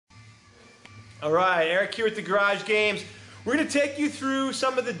All right, Eric here with the Garage Games. We're going to take you through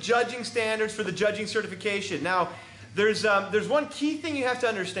some of the judging standards for the judging certification. Now, there's one key thing you have to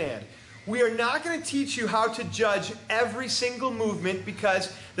understand. We are not going to teach you how to judge every single movement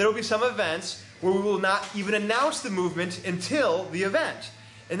because there will be some events where we will not even announce the movement until the event.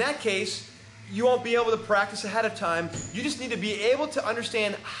 In that case, you won't be able to practice ahead of time. You just need to be able to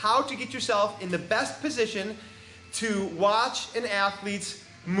understand how to get yourself in the best position to watch an athlete's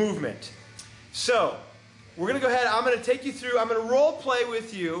movement. So, we're going to go ahead, I'm going to take you through, I'm going to role play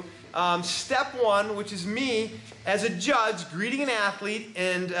with you step one, which is me as a judge greeting an athlete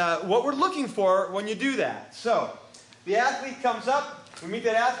and what we're looking for when you do that. So, the athlete comes up, we meet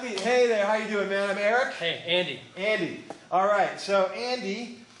that athlete, hey there, how you doing, man? I'm Eric. Hey, Andy. Andy. All right, so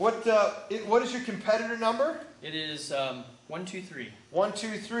Andy, what is your competitor number? It is 123.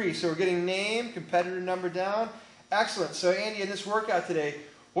 123, so we're getting name, competitor number down. Excellent, so Andy, in this workout today,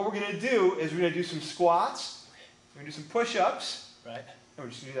 what we're going to do is we're going to do some squats, we're going to do some push-ups, right? And we're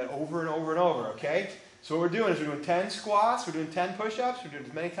just going to do that over and over and over, okay? So what we're doing is we're doing 10 squats, we're doing 10 push-ups, we're doing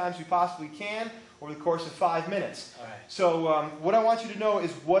as many times as we possibly can over the course of 5 minutes. All right. So what I want you to know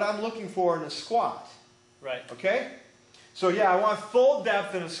is what I'm looking for in a squat. Right. Okay? So yeah, I want full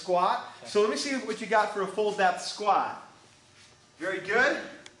depth in a squat. Okay. So let me see what you got for a full depth squat. Very good.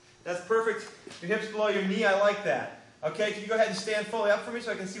 That's perfect. Your hips below your knee, I like that. Okay, can you go ahead and stand fully up for me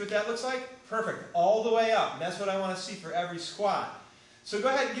so I can see what that looks like? Perfect. All the way up. And that's what I want to see for every squat. So go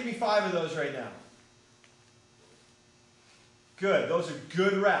ahead and give me 5 of those right now. Good. Those are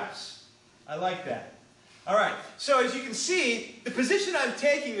good reps. I like that. All right. So as you can see, the position I'm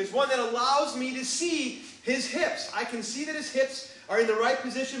taking is one that allows me to see his hips. I can see that his hips are in the right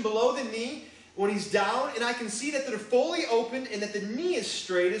position below the knee when he's down, and I can see that they're fully open and that the knee is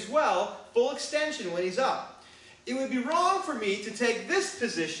straight as well, full extension when he's up. It would be wrong for me to take this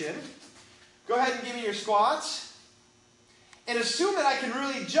position, go ahead and give me your squats, and assume that I can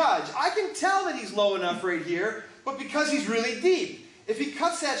really judge. I can tell that he's low enough right here, but because he's really deep. If he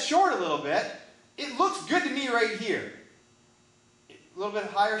cuts that short a little bit, it looks good to me right here. A little bit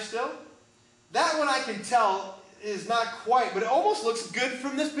higher still. That one I can tell is not quite, but it almost looks good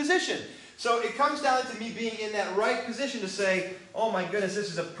from this position. So it comes down to me being in that right position to say, oh my goodness,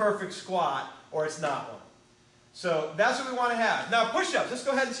 this is a perfect squat, or it's not one. So that's what we want to have. Now push-ups, let's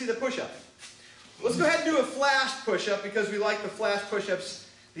go ahead and see the push-up. Let's go ahead and do a flash push-up because we like the flash push-ups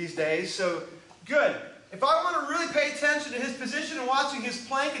these days. So good. If I want to really pay attention to his position and watching his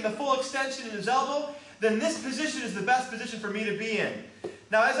plank and the full extension in his elbow, then this position is the best position for me to be in.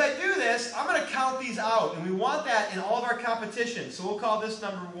 Now as I do this, I'm going to count these out, and we want that in all of our competitions. So we'll call this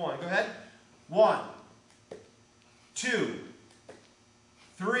number 1. Go ahead. 1, 2,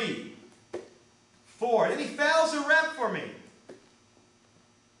 3, 4. And then he fails a rep for me.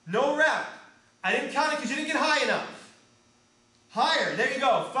 No rep. I didn't count it because you didn't get high enough. Higher. There you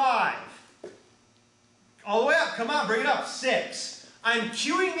go. 5. All the way up. Come on, bring it up. 6. I'm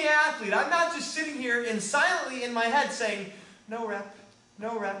cueing the athlete. I'm not just sitting here and silently in my head saying, no rep,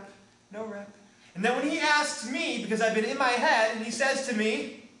 no rep, no rep. And then when he asks me, because I've been in my head, and he says to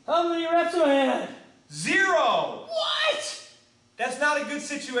me, how many reps do I have? 0. What? That's not a good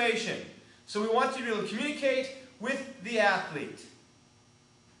situation. So we want you to be able to communicate with the athlete.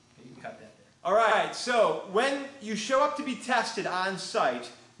 Okay, you can cut that there. All right, so when you show up to be tested on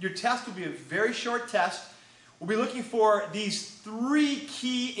site, your test will be a very short test. We'll be looking for these 3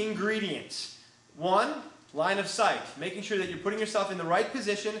 key ingredients. 1, line of sight, making sure that you're putting yourself in the right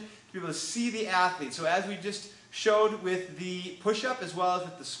position to be able to see the athlete. So as we just showed with the push-up as well as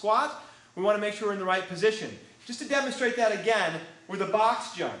with the squat, we want to make sure we're in the right position. Just to demonstrate that again, with a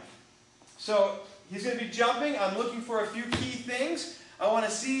box jump. So he's going to be jumping. I'm looking for a few key things. I want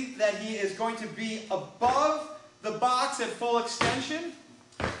to see that he is going to be above the box at full extension.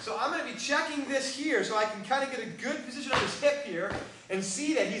 So I'm going to be checking this here so I can kind of get a good position on his hip here and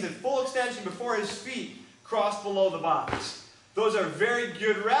see that he's at full extension before his feet cross below the box. Those are very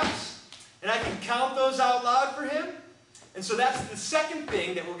good reps, and I can count those out loud for him. And so that's the second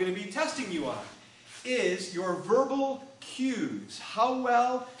thing that we're going to be testing you on, is your verbal cues, how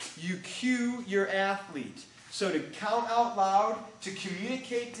well you cue your athlete. So to count out loud, to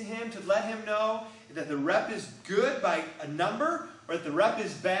communicate to him, to let him know that the rep is good by a number, or that the rep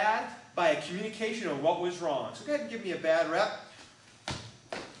is bad by a communication of what was wrong. So go ahead and give me a bad rep.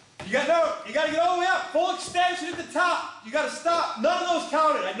 You got to get all the way up, full extension at the top. You got to stop. None of those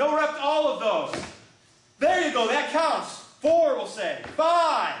counted. I no repped all of those. There you go, that counts. 4, we'll say.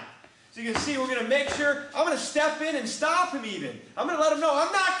 5. So you can see we're going to make sure, I'm going to step in and stop him even. I'm going to let him know,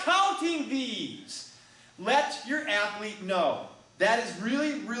 I'm not counting these. Let your athlete know. That is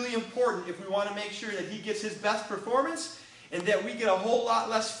really, really important if we want to make sure that he gets his best performance and that we get a whole lot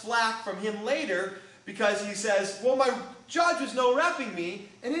less flack from him later because he says, well, my judge was no-repping me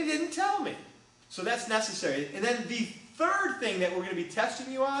and he didn't tell me. So that's necessary. And then the third thing that we're going to be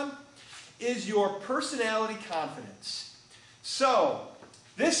testing you on is your personality confidence. So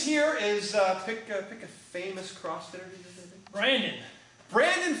this here is, pick a famous CrossFitter. Brandon.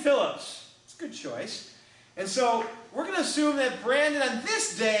 Brandon Phillips. It's a good choice. And so we're going to assume that Brandon on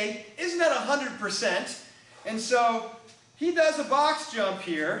this day isn't at 100%. And so he does a box jump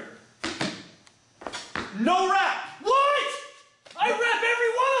here. No rep. What? I rep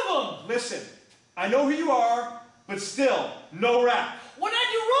every one of them. Listen, I know who you are, but still, no rep. What did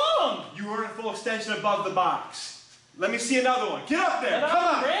I do wrong? You weren't a full extension above the box. Let me see another one. Get up there. But Come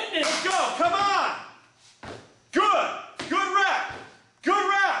on. Brandon. Let's go. Come on. Good. Good rep. Good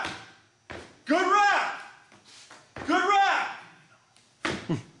rep. Good rep. Good rep.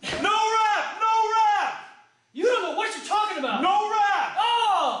 No rep. No rep. You don't know what you're talking about. No rep.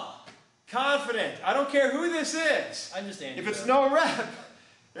 Oh! Confident. I don't care who this is. I'm just Andy. If it's no rep,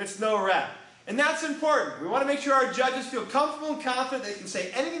 it's no rep. And that's important. We want to make sure our judges feel comfortable and confident they can say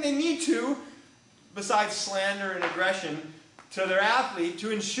anything they need to, besides slander and aggression, to their athlete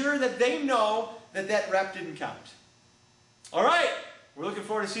to ensure that they know that that rep didn't count. All right. We're looking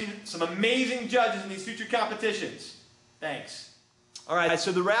forward to seeing some amazing judges in these future competitions. Thanks. All right,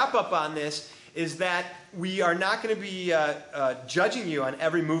 so the wrap-up on this is that we are not going to be judging you on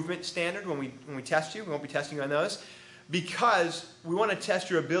every movement standard when we test you. We won't be testing you on those because we want to test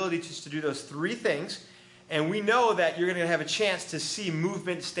your ability just to do those three things. And we know that you're going to have a chance to see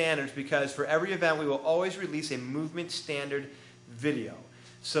movement standards because for every event we will always release a movement standard video.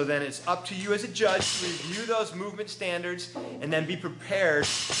 So then it's up to you as a judge to review those movement standards and then be prepared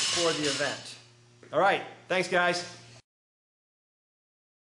for the event. All right, thanks guys.